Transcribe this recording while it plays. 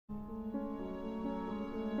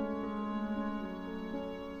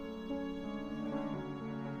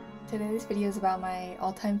Today's video is about my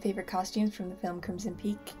all-time favorite costumes from the film Crimson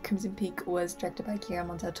Peak. Crimson Peak was directed by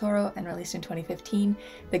Guillermo del Toro and released in 2015.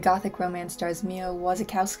 The gothic romance stars Mia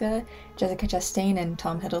Wasikowska, Jessica Chastain, and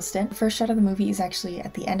Tom Hiddleston. The first shot of the movie is actually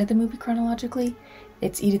at the end of the movie chronologically.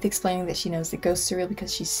 It's Edith explaining that she knows that ghosts are real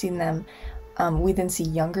because she's seen them. We then see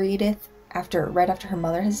younger Edith right after her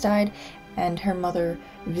mother has died, and her mother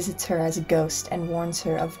visits her as a ghost and warns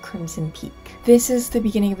her of Crimson Peak. This is the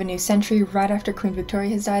beginning of a new century right after Queen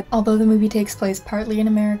Victoria has died. Although the movie takes place partly in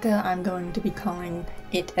America, I'm going to be calling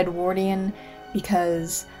it Edwardian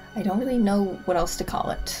because I don't really know what else to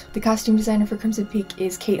call it. The costume designer for Crimson Peak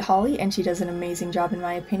is Kate Hawley, and she does an amazing job in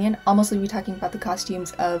my opinion. I'll mostly be talking about the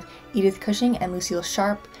costumes of Edith Cushing and Lucille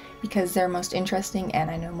Sharpe because they're most interesting and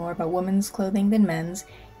I know more about women's clothing than men's,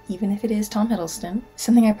 even if it is Tom Hiddleston.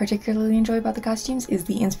 Something I particularly enjoy about the costumes is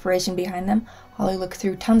the inspiration behind them. Holly looked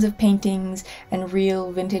through tons of paintings and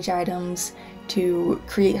real vintage items to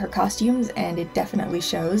create her costumes, and it definitely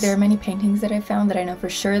shows. There are many paintings that I've found that I know for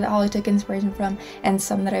sure that Holly took inspiration from, and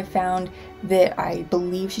some that I've found that I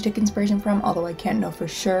believe she took inspiration from, although I can't know for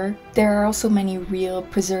sure. There are also many real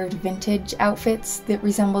preserved vintage outfits that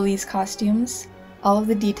resemble these costumes. All of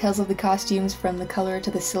the details of the costumes, from the color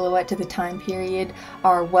to the silhouette to the time period,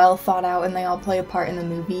 are well thought out and they all play a part in the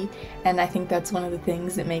movie, and I think that's one of the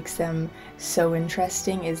things that makes them so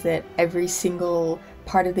interesting, is that every single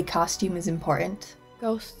part of the costume is important.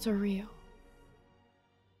 Ghosts are real.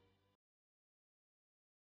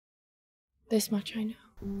 This much I know.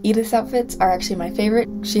 Edith's outfits are actually my favorite.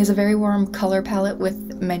 She has a very warm color palette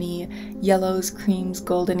with many yellows, creams,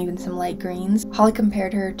 gold, and even some light greens. Holly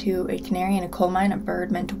compared her to a canary in a coal mine, a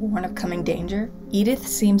bird meant to warn of coming danger. Edith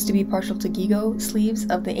seems to be partial to gigot sleeves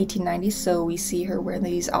of the 1890s, so we see her wear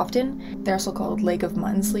these often. They're also called leg of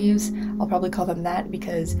mutton sleeves. I'll probably call them that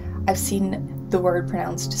because I've seen the word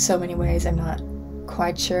pronounced so many ways, I'm not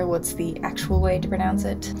quite sure what's the actual way to pronounce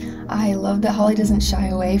it. I love that Holly doesn't shy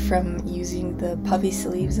away from using the puffy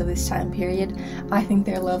sleeves of this time period. I think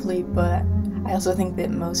they're lovely, but I also think that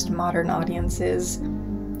most modern audiences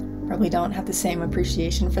probably don't have the same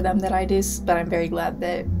appreciation for them that I do, but I'm very glad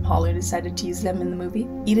that Holly decided to use them in the movie.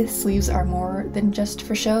 Edith's sleeves are more than just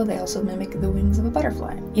for show, they also mimic the wings of a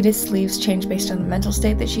butterfly. Edith's sleeves change based on the mental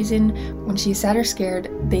state that she's in. When she's sad or scared,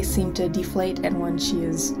 they seem to deflate, and when she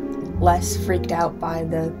is less freaked out by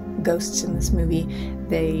the ghosts in this movie,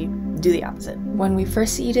 they do the opposite. When we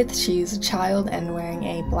first see Edith, she's a child and wearing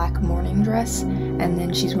a black morning dress, and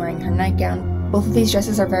then she's wearing her nightgown. Both of these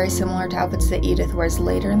dresses are very similar to outfits that Edith wears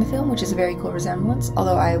later in the film, which is a very cool resemblance,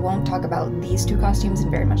 although I won't talk about these two costumes in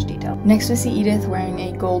very much detail. Next we see Edith wearing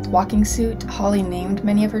a gold walking suit. Holly named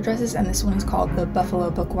many of her dresses, and this one is called the Buffalo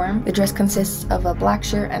Bookworm. The dress consists of a black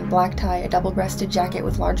shirt and black tie, a double-breasted jacket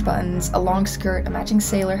with large buttons, a long skirt, a matching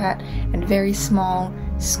sailor hat, and very small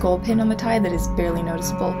skull pin on the tie that is barely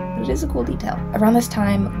noticeable, but it is a cool detail. Around this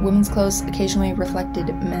time, women's clothes occasionally reflected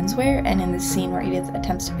menswear, and in this scene where Edith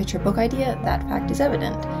attempts to pitch her book idea, that fact is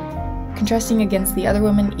evident. Contrasting against the other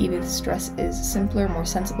women, Edith's dress is simpler, more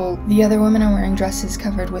sensible. The other women are wearing dresses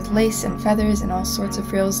covered with lace and feathers and all sorts of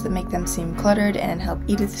frills that make them seem cluttered and help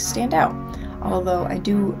Edith stand out. Although I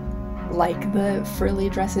do like the frilly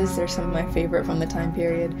dresses, they're some of my favorite from the time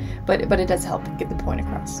period, but it does help get the point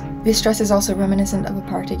across. This dress is also reminiscent of a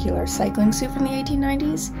particular cycling suit from the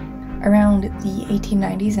 1890s. Around the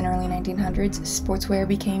 1890s and early 1900s, sportswear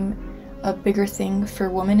became a bigger thing for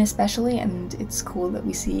women especially, and it's cool that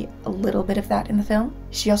we see a little bit of that in the film.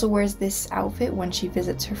 She also wears this outfit when she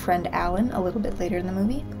visits her friend Alan a little bit later in the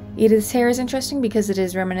movie. Edith's hair is interesting because it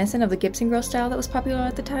is reminiscent of the Gibson girl style that was popular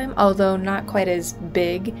at the time, although not quite as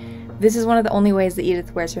big. This is one of the only ways that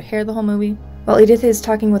Edith wears her hair the whole movie. While Edith is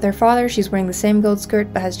talking with her father, she's wearing the same gold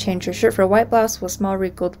skirt but has changed her shirt for a white blouse with small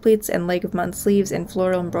wreath gold pleats and leg of mutton sleeves and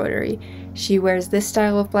floral embroidery. She wears this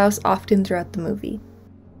style of blouse often throughout the movie.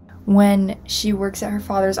 When she works at her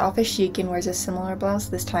father's office, she again wears a similar blouse,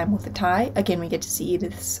 this time with a tie. Again, we get to see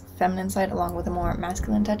Edith's feminine side along with the more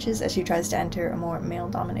masculine touches as she tries to enter a more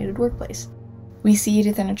male-dominated workplace. We see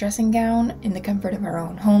Edith in a dressing gown in the comfort of her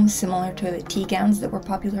own home, similar to the tea gowns that were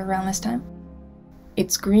popular around this time.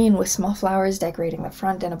 It's green with small flowers decorating the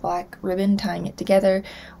front and a black ribbon tying it together.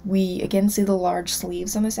 We again see the large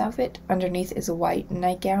sleeves on this outfit. Underneath is a white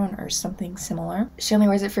nightgown or something similar. She only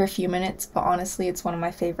wears it for a few minutes, but honestly it's one of my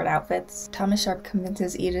favorite outfits. Thomas Sharpe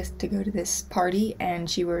convinces Edith to go to this party, and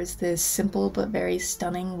she wears this simple but very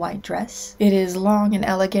stunning white dress. It is long and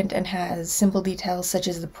elegant and has simple details such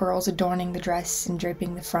as the pearls adorning the dress and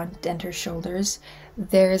draping the front and her shoulders.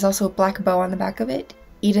 There is also a black bow on the back of it.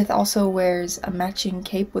 Edith also wears a matching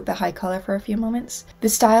cape with the high collar for a few moments. The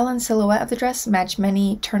style and silhouette of the dress match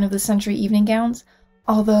many turn-of-the-century evening gowns,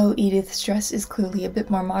 Although Edith's dress is clearly a bit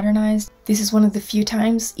more modernized, this is one of the few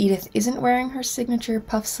times Edith isn't wearing her signature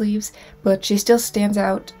puff sleeves, but she still stands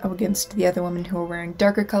out against the other women who are wearing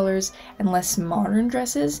darker colors and less modern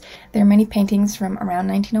dresses. There are many paintings from around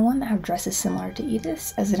 1901 that have dresses similar to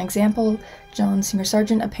Edith's. As an example, John Singer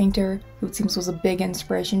Sargent, a painter who it seems was a big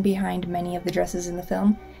inspiration behind many of the dresses in the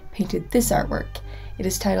film, painted this artwork. It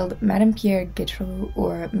is titled Madame Pierre Guitreau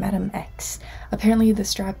or Madame X. Apparently the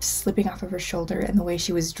straps slipping off of her shoulder and the way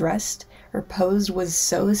she was dressed or posed was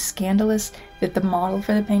so scandalous that the model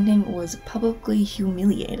for the painting was publicly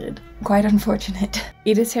humiliated. Quite unfortunate.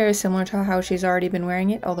 Edith's hair is similar to how she's already been wearing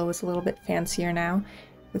it, although it's a little bit fancier now,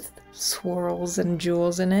 with swirls and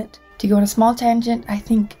jewels in it. To go on a small tangent, I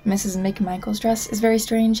think Mrs. McMichael's dress is very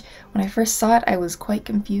strange. When I first saw it, I was quite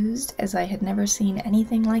confused, as I had never seen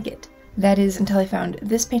anything like it. That is until I found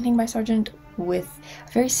this painting by Sargent with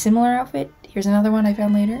a very similar outfit. Here's another one I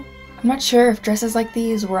found later. I'm not sure if dresses like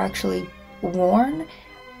these were actually worn,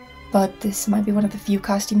 but this might be one of the few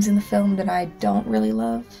costumes in the film that I don't really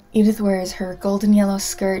love. Edith wears her golden yellow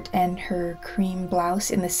skirt and her cream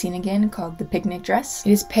blouse in the scene again, called the picnic dress.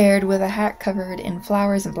 It is paired with a hat covered in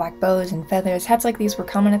flowers and black bows and feathers. Hats like these were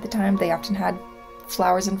common at the time. They often had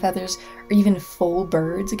flowers and feathers, or even full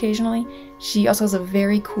birds occasionally. She also has a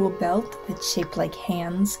very cool belt that's shaped like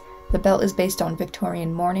hands. The belt is based on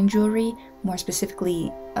Victorian mourning jewelry, more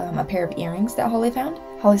specifically a pair of earrings that Holly found.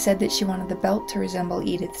 Holly said that she wanted the belt to resemble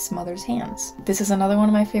Edith's mother's hands. This is another one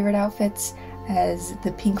of my favorite outfits, as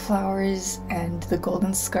the pink flowers and the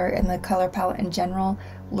golden skirt and the color palette in general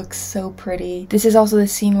looks so pretty. This is also the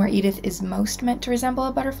scene where Edith is most meant to resemble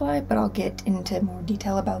a butterfly, but I'll get into more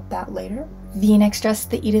detail about that later. The next dress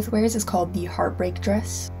that Edith wears is called the Heartbreak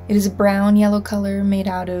dress. It is a brown yellow color made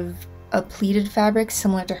out of a pleated fabric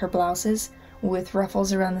similar to her blouses, with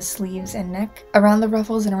ruffles around the sleeves and neck. Around the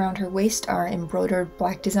ruffles and around her waist are embroidered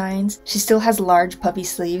black designs. She still has large puffy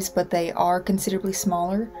sleeves, but they are considerably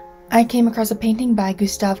smaller. I came across a painting by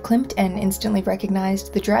Gustav Klimt and instantly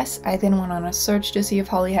recognized the dress. I then went on a search to see if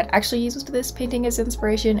Holly had actually used this painting as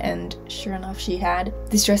inspiration, and sure enough she had.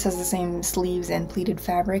 This dress has the same sleeves and pleated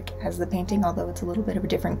fabric as the painting, although it's a little bit of a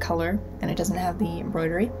different color and it doesn't have the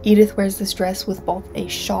embroidery. Edith wears this dress with both a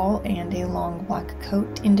shawl and a long black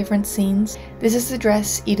coat in different scenes. This is the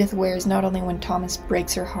dress Edith wears not only when Thomas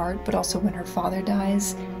breaks her heart, but also when her father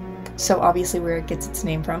dies, so obviously where it gets its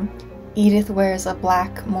name from. Edith wears a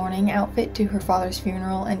black mourning outfit to her father's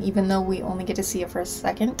funeral, and even though we only get to see it for a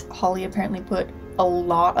second, Holly apparently put a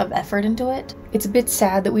lot of effort into it. It's a bit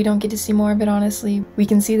sad that we don't get to see more of it, honestly. We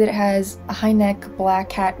can see that it has a high neck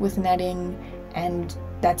black hat with netting, and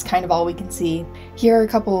that's kind of all we can see. Here are a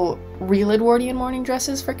couple real Edwardian mourning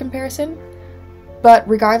dresses for comparison. But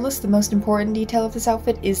regardless, the most important detail of this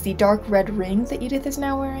outfit is the dark red ring that Edith is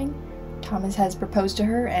now wearing. Thomas has proposed to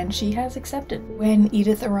her and she has accepted. When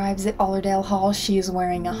Edith arrives at Allerdale Hall, she is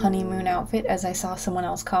wearing a honeymoon outfit, as I saw someone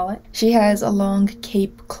else call it. She has a long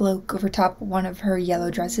cape cloak over top one of her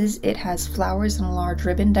yellow dresses. It has flowers and a large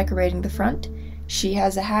ribbon decorating the front. She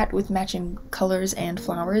has a hat with matching colors and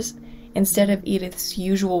flowers. Instead of Edith's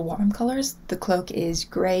usual warm colors, the cloak is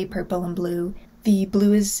gray, purple, and blue. The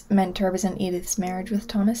blue is meant to represent Edith's marriage with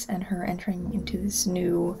Thomas and her entering into this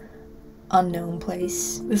new unknown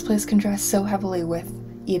place. This place contrasts so heavily with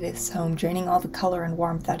Edith's home, draining all the color and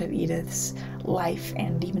warmth out of Edith's life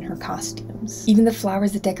and even her costumes. Even the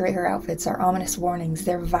flowers that decorate her outfits are ominous warnings.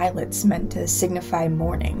 They're violets meant to signify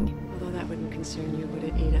mourning. Although that wouldn't concern you, would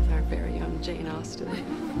it, Edith, our very young Jane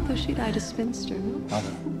Austen? Though she died a spinster, no?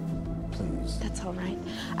 Mother, please. That's all right.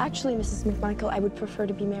 Actually, Mrs. McMichael, I would prefer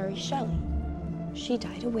to be Mary Shelley. She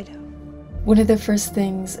died a widow. One of the first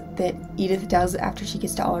things that Edith does after she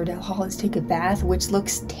gets to Allerdale Hall is take a bath, which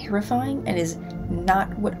looks terrifying and is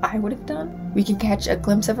not what I would have done. We can catch a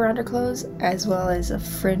glimpse of her underclothes, as well as a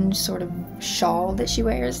fringe sort of shawl that she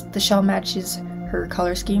wears. The shawl matches her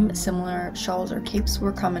color scheme. Similar shawls or capes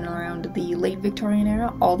were common around the late Victorian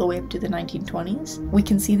era, all the way up to the 1920s. We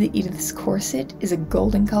can see that Edith's corset is a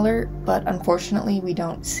golden color, but unfortunately we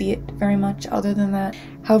don't see it very much other than that.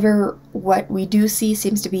 However, what we do see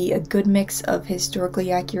seems to be a good mix of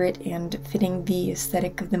historically accurate and fitting the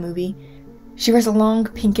aesthetic of the movie. She wears a long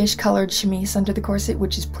pinkish colored chemise under the corset,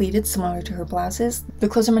 which is pleated similar to her blouses. The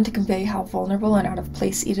clothes are meant to convey how vulnerable and out of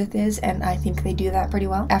place Edith is, and I think they do that pretty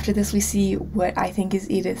well. After this, we see what I think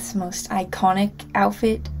is Edith's most iconic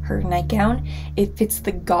outfit, her nightgown. It fits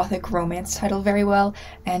the gothic romance title very well,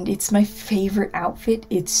 and it's my favorite outfit.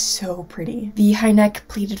 It's so pretty. The high neck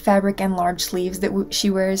pleated fabric and large sleeves that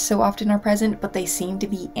she wears so often are present, but they seem to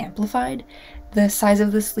be amplified. The size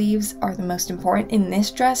of the sleeves are the most important. In this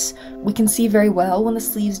dress, we can see very well when the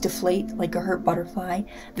sleeves deflate like a hurt butterfly.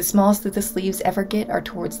 The smallest that the sleeves ever get are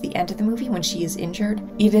towards the end of the movie when she is injured.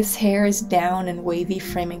 Edith's hair is down and wavy,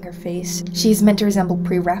 framing her face. She is meant to resemble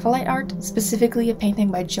pre-Raphaelite art, specifically a painting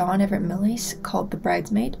by John Everett Millais called The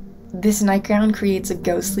Bridesmaid. This nightgown creates a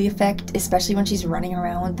ghostly effect, especially when she's running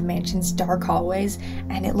around the mansion's dark hallways,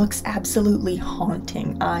 and it looks absolutely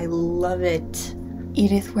haunting. I love it.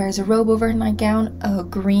 Edith wears a robe over her nightgown, a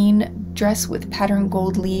green dress with patterned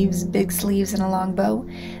gold leaves, big sleeves, and a long bow.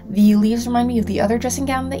 The leaves remind me of the other dressing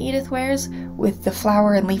gown that Edith wears, with the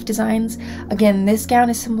flower and leaf designs. Again, this gown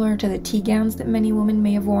is similar to the tea gowns that many women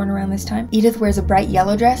may have worn around this time. Edith wears a bright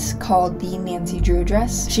yellow dress called the Nancy Drew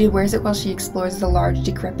dress. She wears it while she explores the large,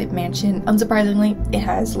 decrepit mansion. Unsurprisingly, it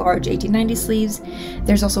has large 1890s sleeves.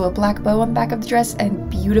 There's also a black bow on the back of the dress and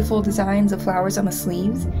beautiful designs of flowers on the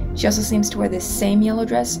sleeves. She also seems to wear this same yellow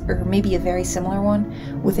dress, or maybe a very similar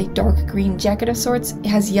one, with a dark green jacket of sorts. It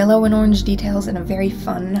has yellow and orange details and a very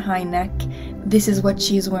fun high neck. This is what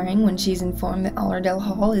she is wearing when she's informed that Allerdale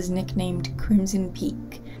Hall is nicknamed Crimson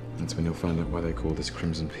Peak. That's when you'll find out why they call this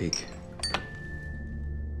Crimson Peak.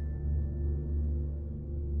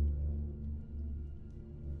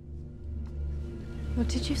 What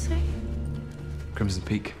did you say? Crimson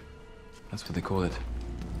Peak. That's what they call it.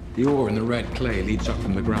 The ore in the red clay leads up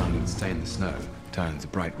from the ground and stains the snow, turns a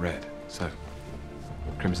bright red. So,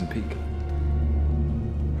 Crimson Peak.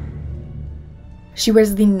 She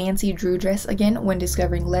wears the Nancy Drew dress again when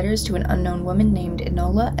discovering letters to an unknown woman named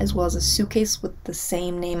Enola, as well as a suitcase with the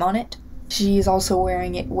same name on it. She is also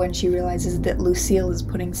wearing it when she realizes that Lucille is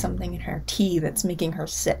putting something in her tea that's making her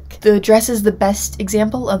sick. The dress is the best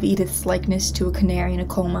example of Edith's likeness to a canary in a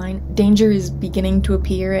coal mine. Danger is beginning to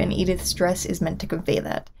appear, and Edith's dress is meant to convey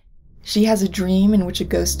that. She has a dream in which a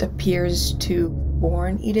ghost appears to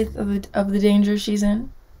warn Edith of the danger she's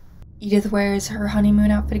in. Edith wears her honeymoon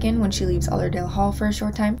outfit again when she leaves Allerdale Hall for a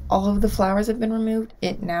short time. All of the flowers have been removed.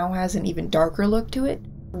 It now has an even darker look to it.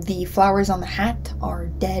 The flowers on the hat are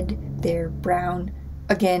dead. They're brown.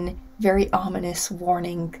 Again, very ominous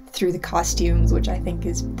warning through the costumes, which I think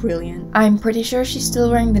is brilliant. I'm pretty sure she's still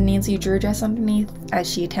wearing the Nancy Drew dress underneath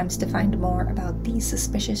as she attempts to find more about the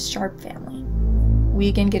suspicious Sharpe family. We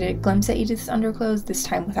again get a glimpse at Edith's underclothes, this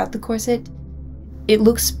time without the corset. It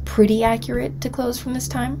looks pretty accurate to clothes from this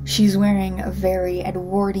time. She's wearing a very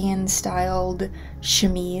Edwardian-styled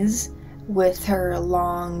chemise with her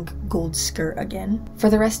long gold skirt again. For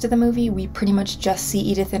the rest of the movie, we pretty much just see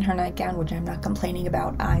Edith in her nightgown, which I'm not complaining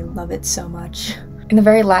about. I love it so much. In the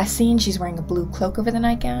very last scene, she's wearing a blue cloak over the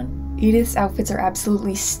nightgown. Edith's outfits are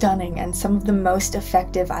absolutely stunning and some of the most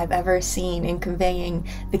effective I've ever seen in conveying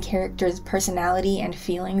the character's personality and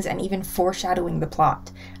feelings and even foreshadowing the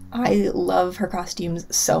plot. I love her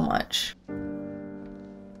costumes so much.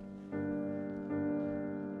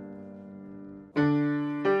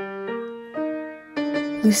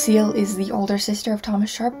 Lucille is the older sister of Thomas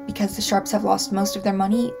Sharpe. Because the Sharpes have lost most of their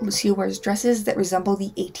money, Lucille wears dresses that resemble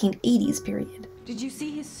the 1880s period. Did you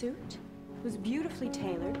see his suit? It was beautifully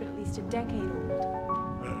tailored, but at least a decade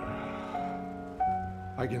old.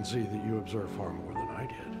 I can see that you observe far more than I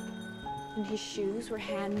did. And his shoes were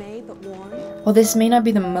handmade but worn. While this may not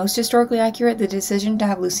be the most historically accurate, the decision to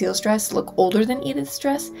have Lucille's dress look older than Edith's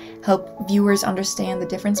dress helped viewers understand the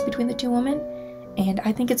difference between the two women, and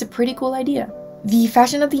I think it's a pretty cool idea. The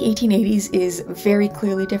fashion of the 1880s is very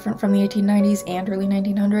clearly different from the 1890s and early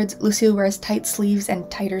 1900s. Lucille wears tight sleeves and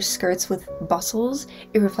tighter skirts with bustles.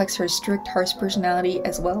 It reflects her strict, harsh personality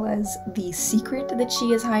as well as the secret that she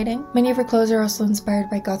is hiding. Many of her clothes are also inspired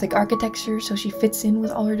by Gothic architecture, so she fits in with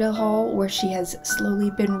Allerdale Hall, where she has slowly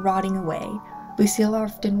been rotting away. Lucille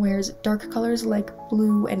often wears dark colors like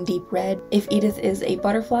blue and deep red. If Edith is a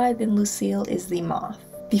butterfly, then Lucille is the moth.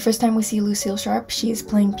 The first time we see Lucille Sharpe, she is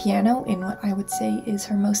playing piano in what I would say is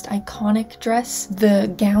her most iconic dress.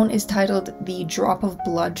 The gown is titled the Drop of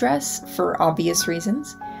Blood dress, for obvious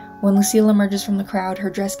reasons. When Lucille emerges from the crowd, her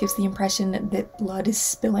dress gives the impression that blood is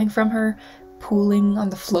spilling from her, pooling on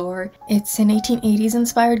the floor. It's an 1880s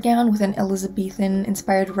inspired gown with an Elizabethan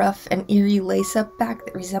inspired ruff, an eerie lace-up back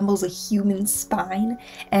that resembles a human spine,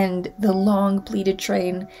 and the long pleated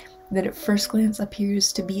train that at first glance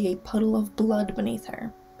appears to be a puddle of blood beneath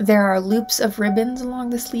her. There are loops of ribbons along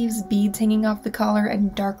the sleeves, beads hanging off the collar,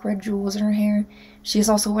 and dark red jewels in her hair. She is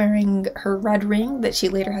also wearing her red ring that she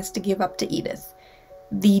later has to give up to Edith.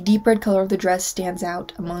 The deep red color of the dress stands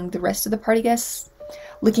out among the rest of the party guests.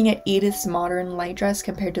 Looking at Edith's modern light dress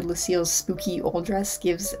compared to Lucille's spooky old dress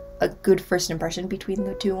gives a good first impression between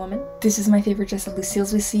the two women. This is my favorite dress of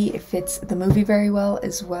Lucille's we see. It fits the movie very well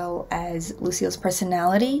as Lucille's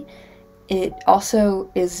personality. It also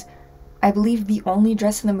is, I believe, the only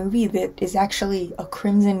dress in the movie that is actually a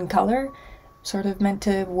crimson color, sort of meant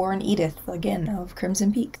to warn Edith, again, of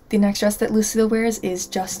Crimson Peak. The next dress that Lucille wears is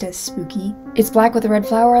just as spooky. It's black with a red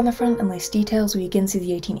flower on the front and lace details. We again see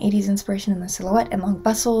the 1880s inspiration in the silhouette and long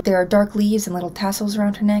bustle. There are dark leaves and little tassels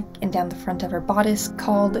around her neck and down the front of her bodice,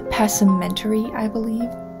 called passementerie, I believe.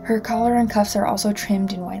 Her collar and cuffs are also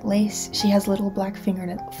trimmed in white lace. She has little black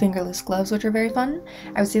fingerless gloves, which are very fun.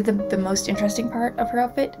 I would say the most interesting part of her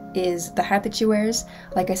outfit is the hat that she wears.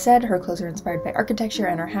 Like I said, her clothes are inspired by architecture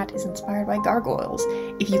and her hat is inspired by gargoyles.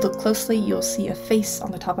 If you look closely, you'll see a face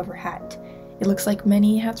on the top of her hat. It looks like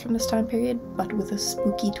many hats from this time period, but with a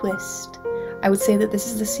spooky twist. I would say that this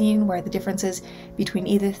is the scene where the differences between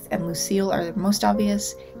Edith and Lucille are the most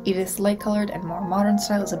obvious. Edith's light-colored and more modern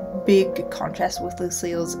style is a big contrast with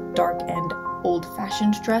Lucille's dark and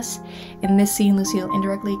old-fashioned dress. In this scene, Lucille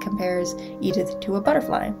indirectly compares Edith to a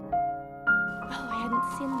butterfly. Oh, I hadn't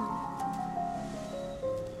seen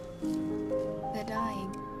them. They're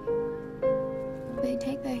dying. They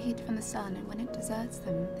take their heat from the sun, and when it deserts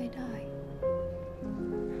them, they die.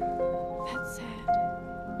 That's sad.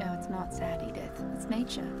 No, it's not sad, Edith. It's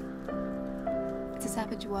nature. It's a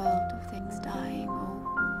savage world of things dying or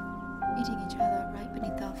eating each other right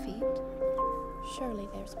beneath our feet. Surely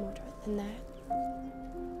there's more to it than that.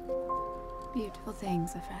 Beautiful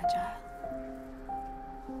things are fragile.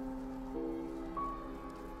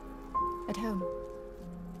 At home,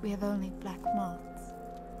 we have only black moths.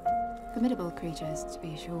 Formidable creatures, to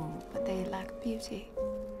be sure, but they lack beauty.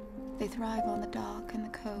 They thrive on the dark and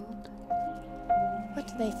the cold. What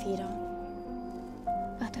do they feed on?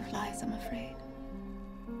 Butterflies, I'm afraid.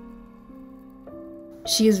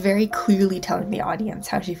 She is very clearly telling the audience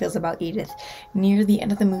how she feels about Edith. Near the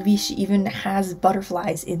end of the movie, she even has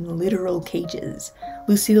butterflies in literal cages.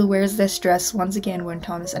 Lucille wears this dress once again when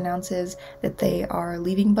Thomas announces that they are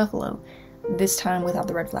leaving Buffalo, this time without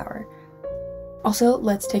the red flower. Also,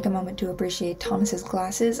 let's take a moment to appreciate Thomas's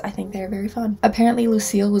glasses. I think they're very fun. Apparently,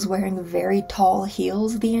 Lucille was wearing very tall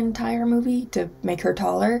heels the entire movie to make her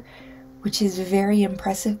taller, which is very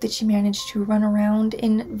impressive that she managed to run around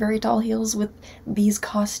in very tall heels with these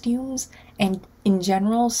costumes and in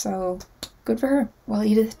general, so good for her. While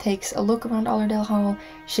Edith takes a look around Allerdale Hall,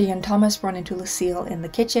 she and Thomas run into Lucille in the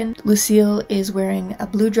kitchen. Lucille is wearing a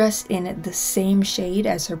blue dress in the same shade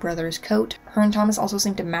as her brother's coat. Her and Thomas also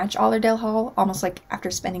seem to match Allerdale Hall, almost like after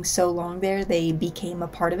spending so long there, they became a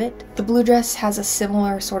part of it. The blue dress has a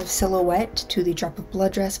similar sort of silhouette to the Drop of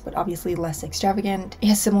Blood dress, but obviously less extravagant. It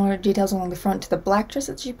has similar details along the front to the black dress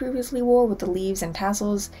that she previously wore with the leaves and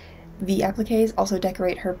tassels. The appliques also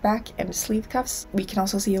decorate her back and sleeve cuffs. We can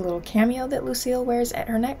also see a little cameo that Lucille wears at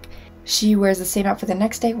her neck. She wears the same outfit the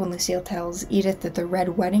next day when Lucille tells Edith that the red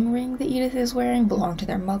wedding ring that Edith is wearing belonged to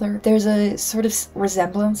their mother. There's a sort of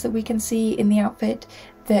resemblance that we can see in the outfit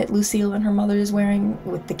that Lucille and her mother is wearing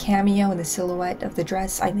with the cameo and the silhouette of the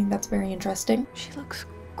dress. I think that's very interesting. She looks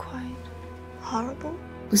quite horrible.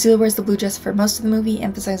 Lucille wears the blue dress for most of the movie,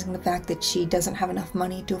 emphasizing the fact that she doesn't have enough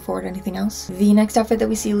money to afford anything else. The next outfit that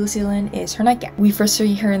we see Lucille in is her nightgown. We first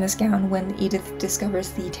see her in this gown when Edith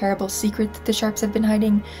discovers the terrible secret that the Sharpes have been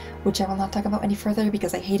hiding, which I will not talk about any further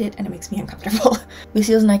because I hate it and it makes me uncomfortable.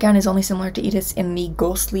 Lucille's nightgown is only similar to Edith's in the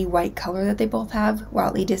ghostly white color that they both have,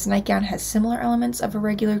 while Edith's nightgown has similar elements of her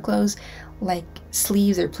regular clothes, like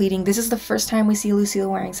sleeves or pleating. This is the first time we see Lucille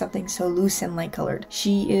wearing something so loose and light colored.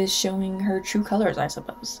 She is showing her true colors, I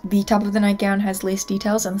suppose. The top of the nightgown has lace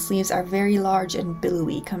details and the sleeves are very large and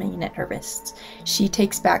billowy, coming in at her wrists. She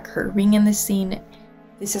takes back her ring in this scene.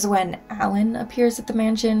 This is when Alan appears at the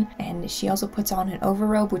mansion, and she also puts on an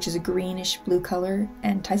overrobe, which is a greenish blue color,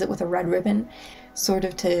 and ties it with a red ribbon, sort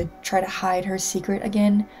of to try to hide her secret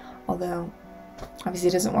again, although obviously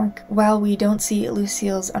it doesn't work. While we don't see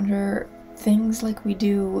Lucille's under things like we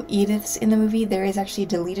do Edith's in the movie, there is actually a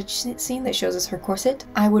deleted scene that shows us her corset.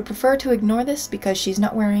 I would prefer to ignore this because she's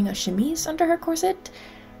not wearing a chemise under her corset,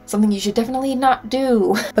 something you should definitely not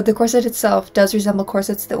do. But the corset itself does resemble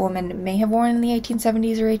corsets that women may have worn in the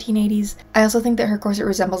 1870s or 1880s. I also think that her corset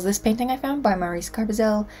resembles this painting I found by Maurice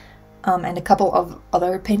Carbazel, and a couple of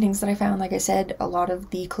other paintings that I found. Like I said, a lot of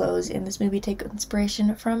the clothes in this movie take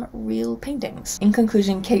inspiration from real paintings. In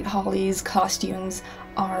conclusion, Kate Hawley's costumes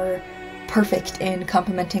are perfect in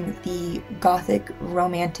complementing the gothic,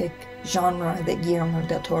 romantic genre that Guillermo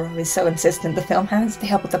del Toro is so insistent the film has. They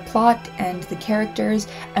help with the plot and the characters,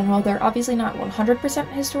 and while they're obviously not 100%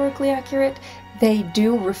 historically accurate, they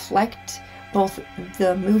do reflect both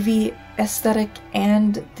the movie aesthetic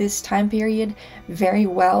and this time period very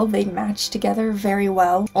well. They match together very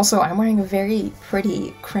well. Also, I'm wearing a very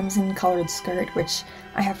pretty crimson colored skirt, which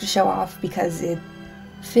I have to show off because it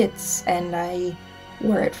fits and I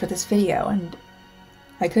wore it for this video and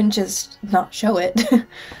I couldn't just not show it.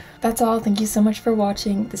 That's all. Thank you so much for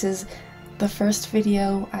watching. This is the first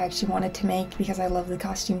video I actually wanted to make because I love the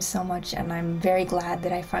costumes so much and I'm very glad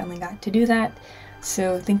that I finally got to do that.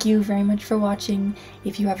 So thank you very much for watching.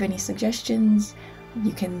 If you have any suggestions,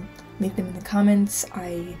 you can leave them in the comments.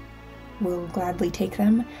 I will gladly take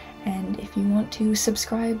them. And if you want to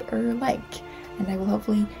subscribe or like, and I will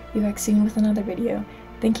hopefully be back soon with another video.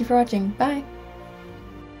 Thank you for watching. Bye!